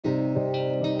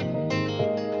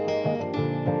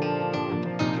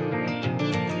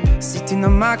sitting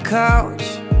on my couch,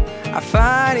 I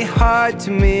find it hard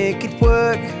to make it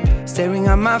work. Staring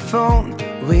at my phone,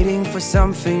 waiting for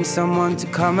someone to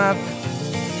come up.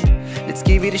 Let's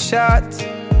give it a shot,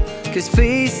 cause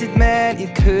face it man,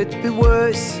 it could be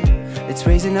worse. Let's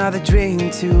raise another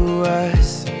drink to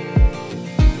us.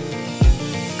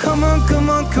 Come on, come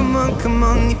on, come on, come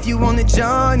on. If you wanna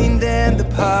join in, then the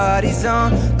party's on.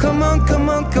 Come on, come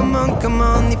on, come on, come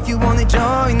on. If you wanna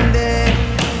join, then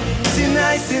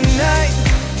tonight's the night.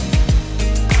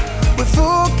 We're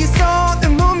focused on the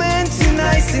moment.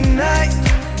 Tonight's the night.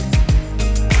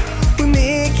 We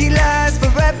make it last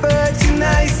forever.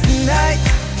 Tonight's the night.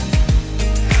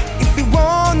 If we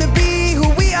wanna be who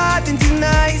we are, then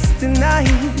tonight's the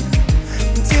night.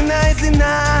 Tonight's the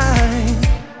night.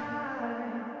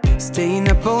 Staying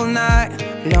up all night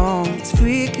long, it's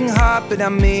freaking hard, but I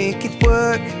make it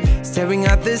work. Staring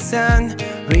at the sun,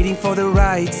 waiting for the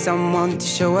right someone to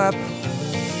show up.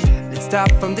 Let's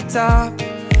start from the top.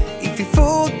 If you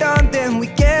fall down, then we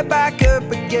get back up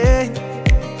again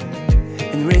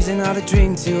and raise another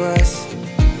drink to us.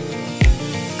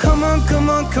 Come on, come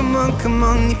on, come on, come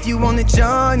on. If you wanna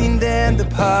join in, then the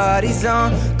party's on.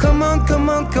 Come on, come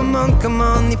on, come on, come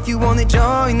on. If you wanna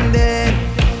join, then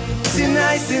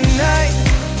tonight's the night.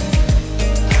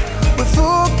 We're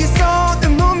focused on the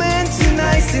moment.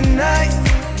 Tonight's the night.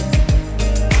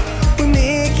 We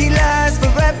make it last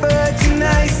forever.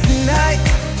 Tonight's the night.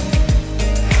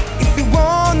 If we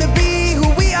wanna be who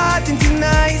we are, then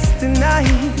tonight's the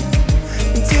night.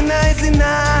 Tonight's the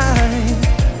night.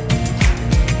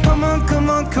 Come on, come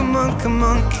on, come on, come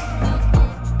on.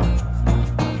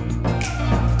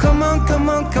 Come on, come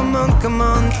on, come on, come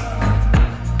on.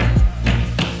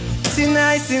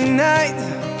 Tonight's the night.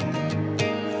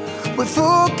 We're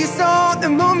focused on the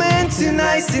moment.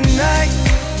 Tonight's the night.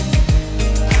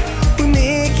 We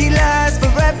make it last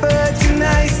forever.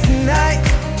 Tonight's the night.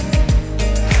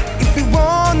 If we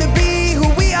wanna be who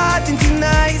we are, then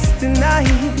tonight's the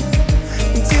night.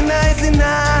 Tonight's the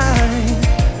night.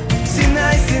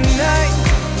 Tonight's the night.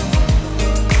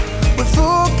 We're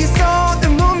focused on the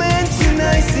moment.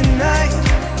 Tonight's the night.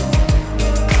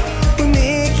 We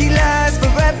make it last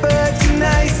forever.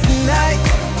 Tonight's the night.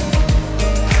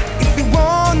 If we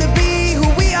wanna be who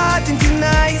we are, then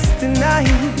tonight's the night.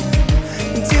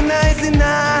 Tonight's the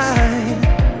night.